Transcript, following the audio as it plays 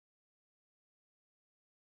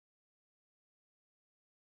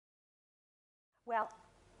Well,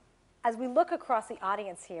 as we look across the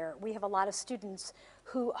audience here, we have a lot of students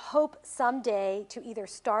who hope someday to either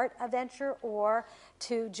start a venture or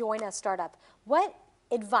to join a startup. What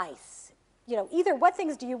advice, either what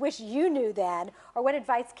things do you wish you knew then, or what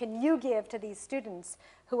advice can you give to these students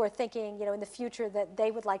who are thinking, in the future that they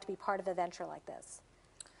would like to be part of a venture like this?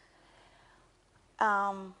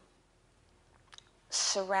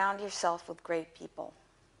 Surround yourself with great people.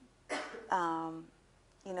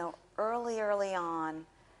 Early on,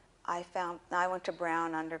 I went to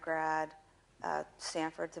Brown undergrad,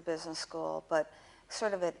 Stanford's a business school, but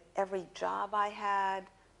sort of at every job I had,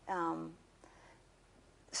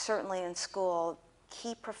 certainly in school,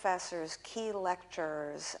 key professors, key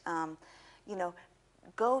lecturers,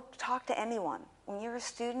 go talk to anyone. When you're a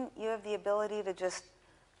student, you have the ability to just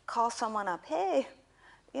call someone up, hey,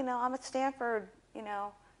 I'm at Stanford,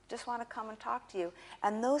 just want to come and talk to you.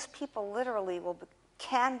 And those people literally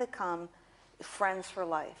can become friends for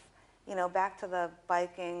life. Back to the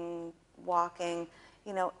biking, walking,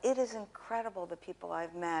 it is incredible the people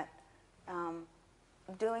I've met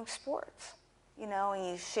doing sports. And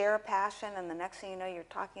you share a passion, and the next thing you know, you're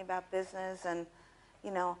talking about business. And,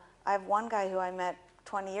 I have one guy who I met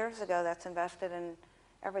 20 years ago that's invested in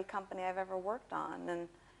every company I've ever worked on. And,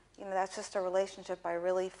 that's just a relationship I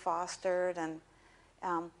really fostered. And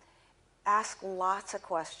ask lots of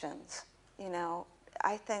questions.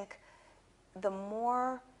 I think the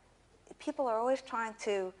more people are always trying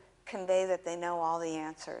to convey that they know all the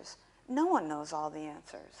answers. No one knows all the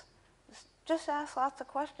answers. Just ask lots of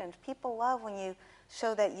questions. People love when you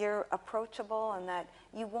show that you're approachable and that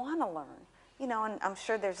you want to learn. And I'm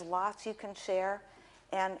sure there's lots you can share.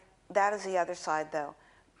 And that is the other side, though.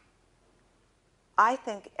 I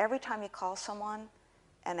think every time you call someone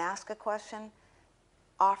and ask a question,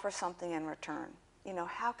 offer something in return.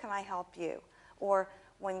 How can I help you? Or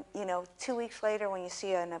when, 2 weeks later when you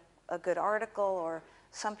see a good article or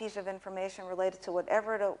some piece of information related to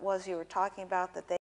whatever it was you were talking about that they